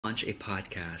launch a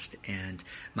podcast, and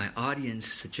my audience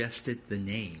suggested the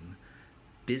name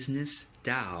Business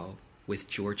Tao with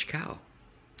George Kao.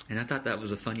 And I thought that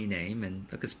was a funny name and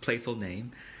a playful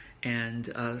name.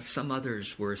 And some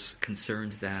others were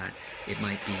concerned that it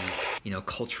might be,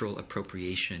 cultural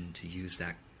appropriation to use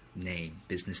that name,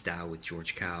 Business Tao with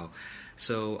George Kao.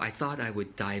 So I thought I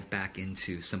would dive back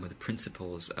into some of the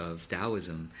principles of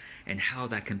Taoism and how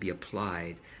that can be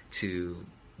applied to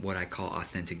what I call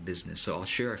authentic business. So I'll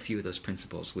share a few of those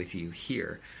principles with you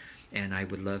here. And I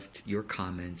would love your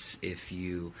comments if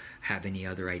you have any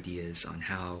other ideas on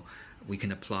how we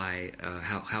can apply,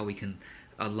 how we can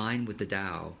align with the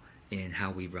Tao in how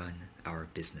we run our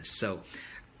business. So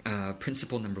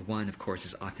principle number one, of course,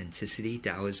 is authenticity.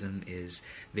 Taoism is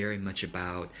very much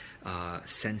about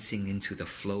sensing into the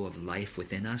flow of life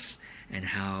within us and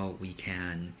how we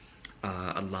can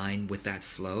align with that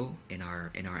flow in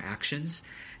our actions.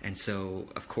 And so,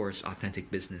 of course, authentic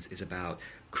business is about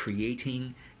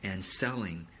creating and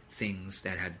selling things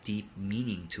that have deep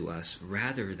meaning to us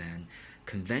rather than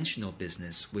conventional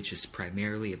business, which is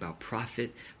primarily about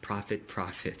profit.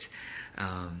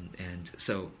 And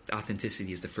so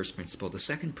authenticity is the first principle. The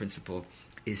second principle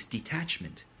is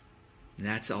detachment. And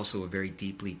that's also a very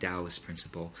deeply Taoist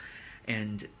principle.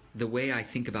 And the way I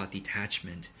think about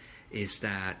detachment is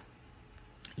that,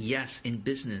 yes, in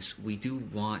business, we do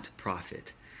want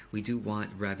profit. We do want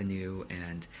revenue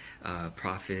and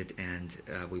profit, and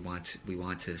we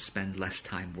want to spend less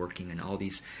time working, and all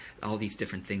these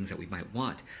different things that we might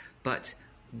want. But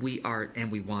we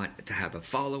want to have a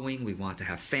following. We want to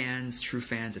have fans, true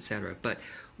fans, etc. But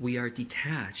we are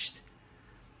detached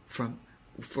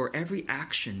for every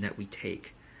action that we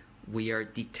take. We are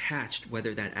detached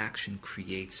whether that action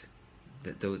creates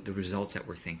the results that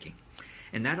we're thinking,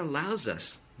 and that allows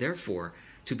us, therefore,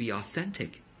 to be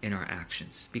authentic in our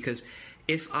actions. Because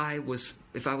if I was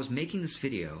making this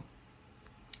video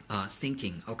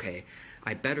thinking, okay,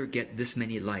 I better get this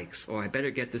many likes, or I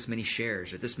better get this many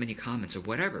shares, or this many comments, or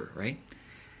whatever, right?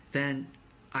 Then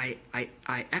I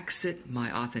exit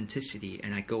my authenticity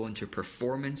and I go into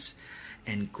performance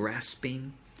and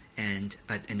grasping and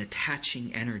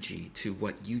attaching energy to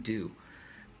what you do,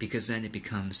 because then it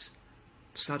becomes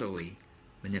subtly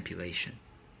manipulation,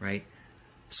 right?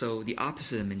 So the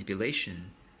opposite of manipulation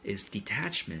is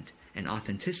detachment and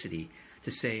authenticity,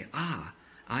 to say, I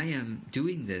am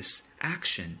doing this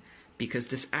action because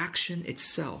this action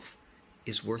itself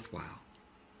is worthwhile.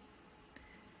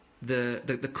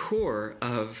 The core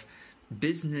of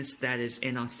business that is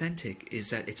inauthentic is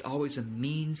that it's always a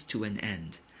means to an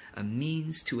end. A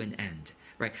means to an end,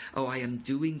 right? Oh, I am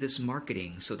doing this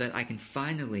marketing so that I can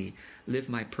finally live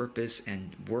my purpose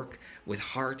and work with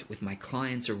heart with my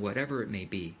clients or whatever it may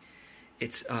be.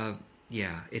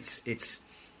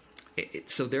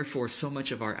 So therefore, so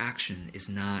much of our action is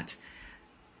not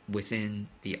within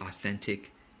the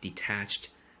authentic, detached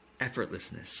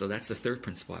effortlessness. So that's the third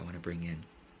principle I want to bring in.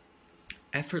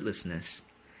 Effortlessness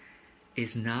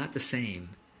is not the same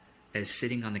as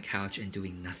sitting on the couch and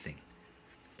doing nothing.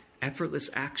 Effortless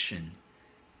action,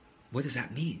 what does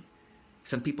that mean?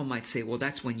 Some people might say, well,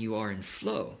 that's when you are in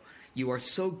flow. You are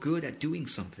so good at doing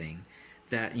something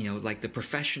that, like the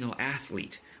professional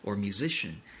athlete or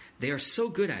musician, they are so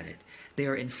good at it. They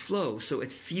are in flow, so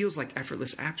it feels like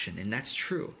effortless action, and that's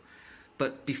true.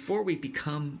 But before we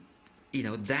become,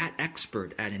 that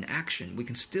expert at an action, we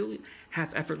can still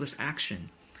have effortless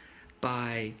action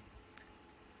by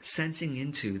sensing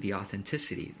into the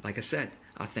authenticity. Like I said,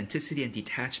 authenticity and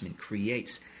detachment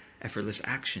creates effortless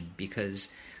action because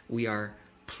we are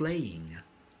playing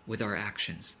with our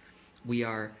actions. We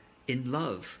are in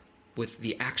love with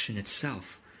the action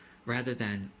itself rather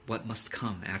than what must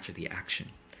come after the action.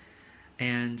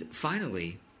 And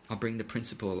finally, I'll bring the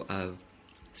principle of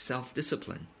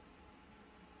self-discipline.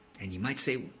 And you might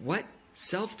say, what?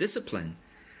 Self-discipline?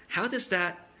 How does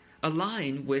that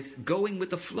align with going with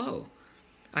the flow?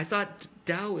 I thought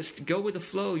Taoists, go with the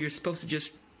flow, you're supposed to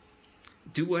just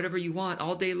do whatever you want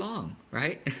all day long,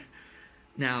 right?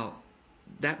 Now,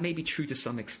 that may be true to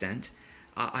some extent.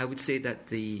 I would say that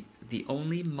the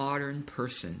only modern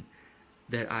person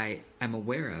that I am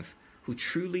aware of who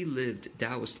truly lived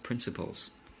Taoist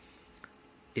principles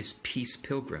is Peace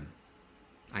Pilgrim.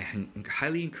 I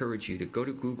highly encourage you to go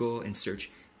to Google and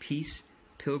search Peace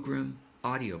Pilgrim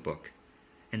audiobook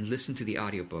and listen to the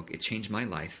audiobook. It changed my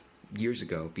life years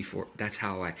ago. That's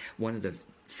how one of the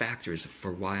factors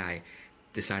for why I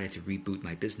decided to reboot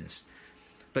my business.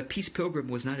 But Peace Pilgrim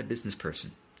was not a business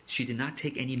person. She did not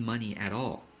take any money at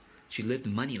all. She lived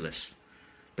moneyless,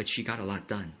 but she got a lot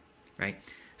done, right?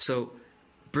 So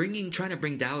trying to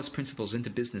bring Taoist principles into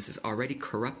business is already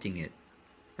corrupting it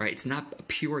right? It's not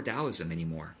pure Taoism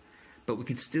anymore, but we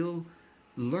can still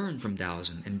learn from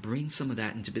Taoism and bring some of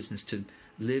that into business to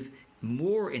live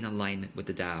more in alignment with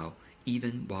the Tao,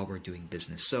 even while we're doing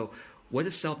business. So what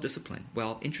is self-discipline?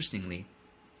 Well, interestingly,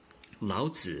 Lao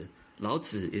Tzu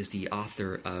is the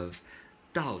author of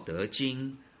Tao De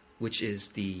Jing, which is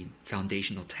the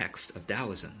foundational text of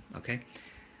Taoism. Okay,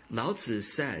 Lao Tzu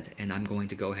said, and I'm going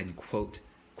to go ahead and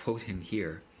quote him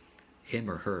here, him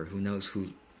or her, who knows who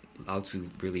Lao Tzu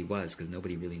really was, because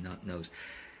nobody really knows.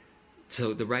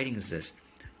 So the writing is this: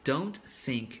 don't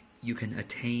think you can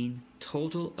attain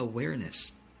total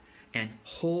awareness and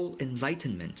whole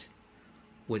enlightenment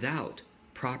without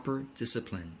proper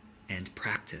discipline and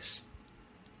practice.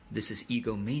 This is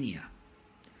egomania.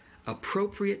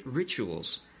 Appropriate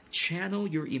rituals channel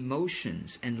your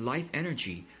emotions and life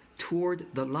energy toward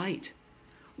the light.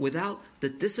 Without the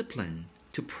discipline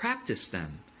to practice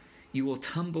them, you will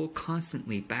tumble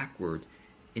constantly backward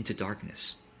into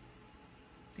darkness.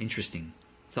 Interesting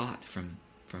thought from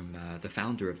the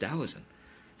founder of Taoism.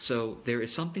 So there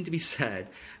is something to be said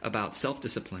about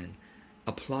self-discipline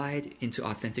applied into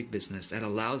authentic business that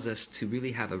allows us to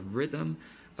really have a rhythm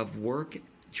of work,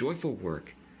 joyful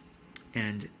work,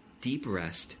 and deep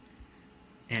rest,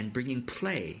 and bringing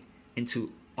play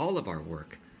into all of our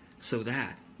work so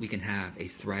that we can have a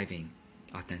thriving,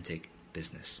 authentic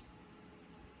business.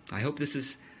 I hope this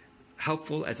is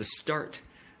helpful as a start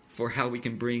for how we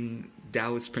can bring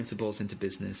Taoist principles into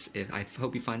business. I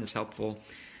hope you find this helpful.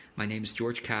 My name is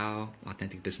George Kao,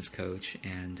 Authentic Business Coach,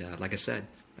 and like I said,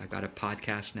 I've got a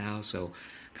podcast now, so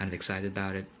kind of excited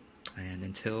about it. And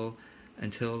until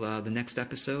the next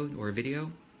episode or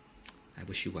video, I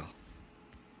wish you well.